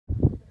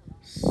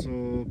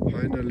So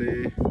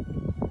finally,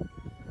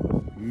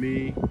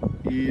 me,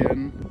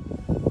 Ian,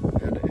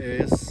 and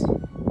S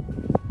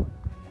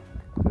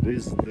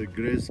reached the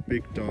Grace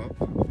Peak top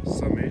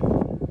summit.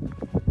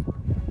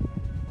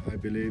 I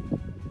believe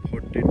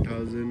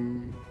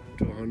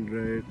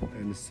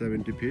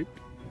 14,270 feet.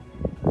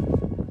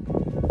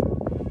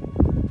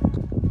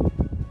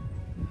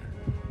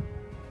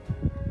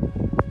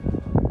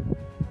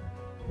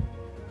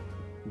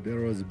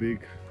 There was a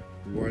big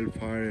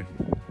wildfire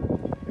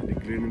in the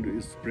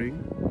Greenwood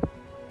Spring,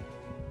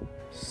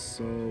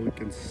 so we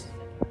can see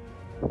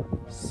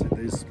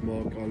the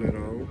smoke all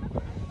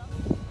around,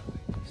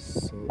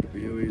 so the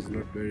view is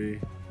not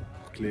very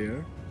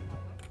clear.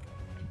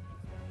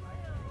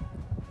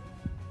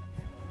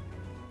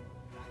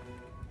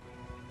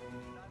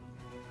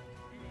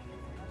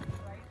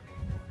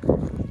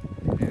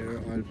 Here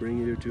I'll bring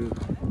you to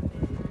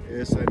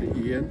S and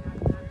Ian.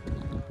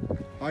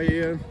 Hi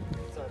Ian.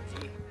 What's up,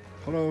 G?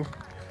 Hello,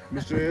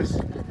 Mr. S.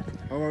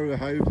 How are you?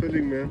 How are you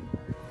feeling, man?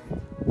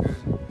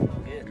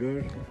 Good.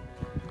 Good.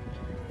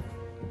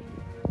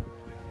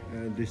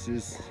 And this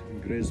is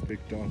Grace Peak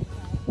top.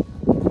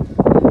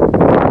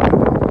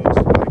 Looks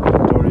like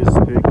Torreys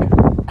Peak.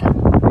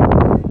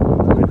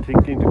 We're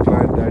thinking to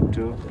climb that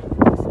too.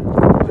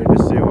 Let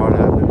us see what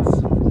happens.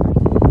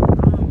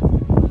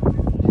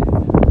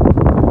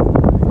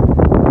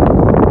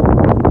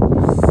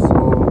 So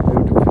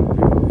beautiful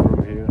view from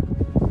here.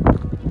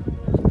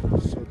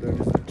 So that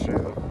is the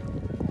trail.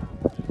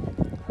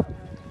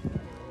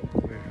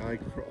 We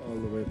hike all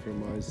the way from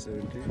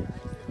I-70.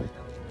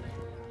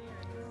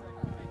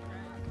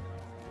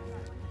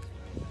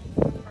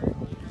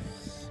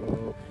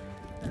 So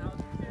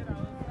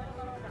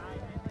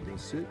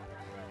that's it.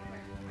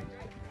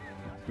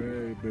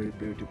 Very, very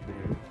beautiful.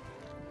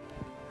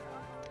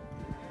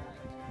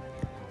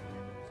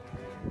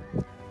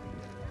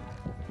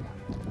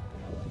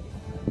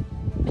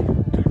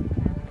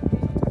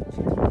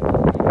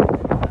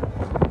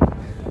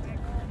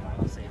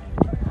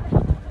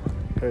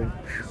 Hey,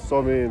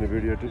 saw me in the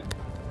video too.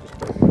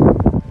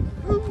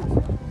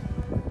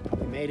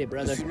 We made it,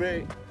 brother. This is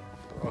me.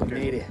 We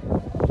made it.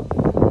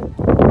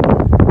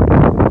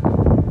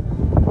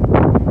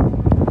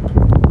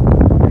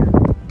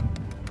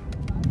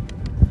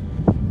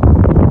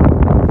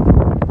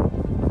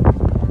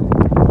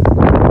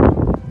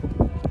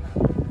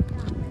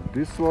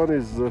 This one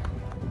is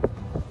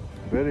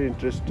very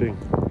interesting.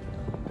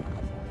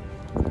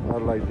 I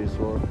like this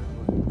one.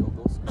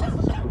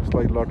 Looks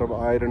like a lot of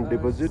iron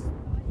deposit.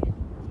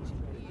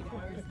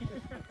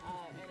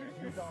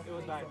 It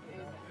was bad.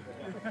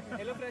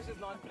 Hello Fresh is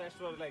not fresh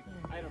for like,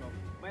 I don't know.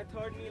 My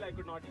third meal I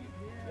could not eat.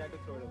 I had to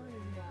throw it away.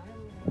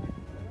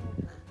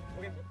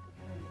 Okay.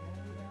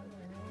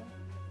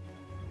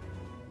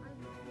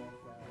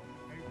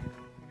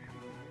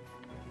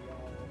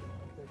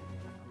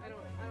 I don't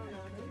know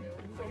what to do.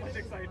 So much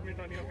excitement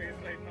on your face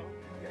right now.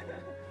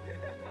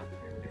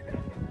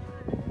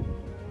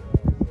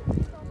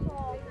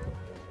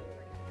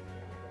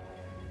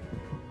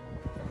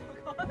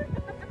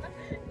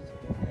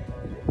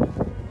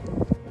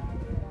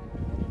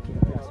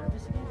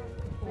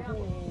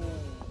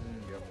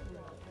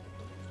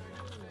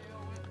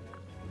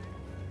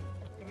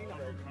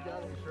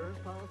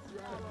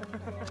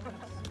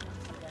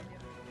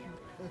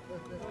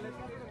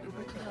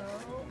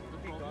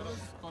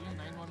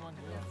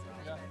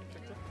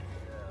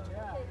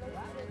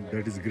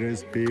 That is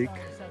Grace Peak.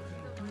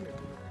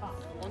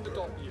 On the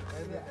top,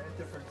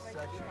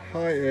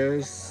 Hi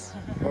S,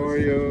 how are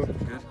you?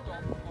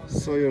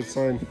 Saw your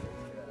sign.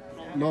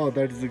 No,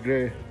 that is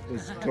Grey.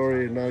 It's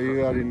Torrey. Now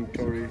you are in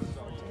Torrey.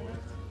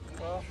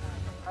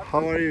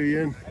 How are you,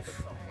 Ian?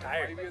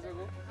 Tired.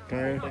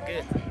 Tired? We're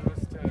good.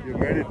 You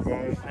made it,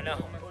 boss. I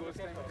know. First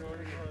time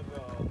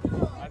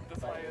at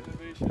this high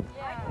elevation.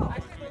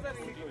 Actually, those are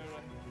really good.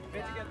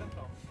 Where'd you get them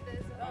from?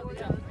 There's a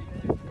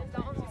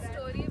long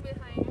story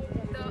behind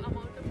the amount of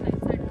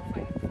times I had to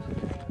fight for it.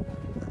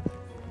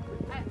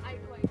 I do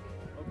Okay. IQ.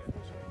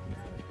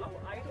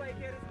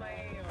 I2IKR is my, I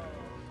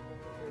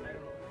don't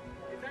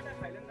know. Is that a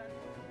Highland band?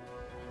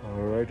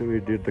 Alright, we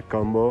did the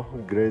combo,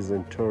 Grace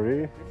and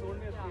Torrey. They sold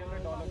me a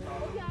 $300 car.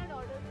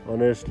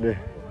 Honestly,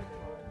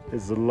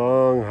 it's a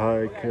long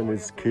hike and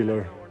it's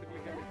killer.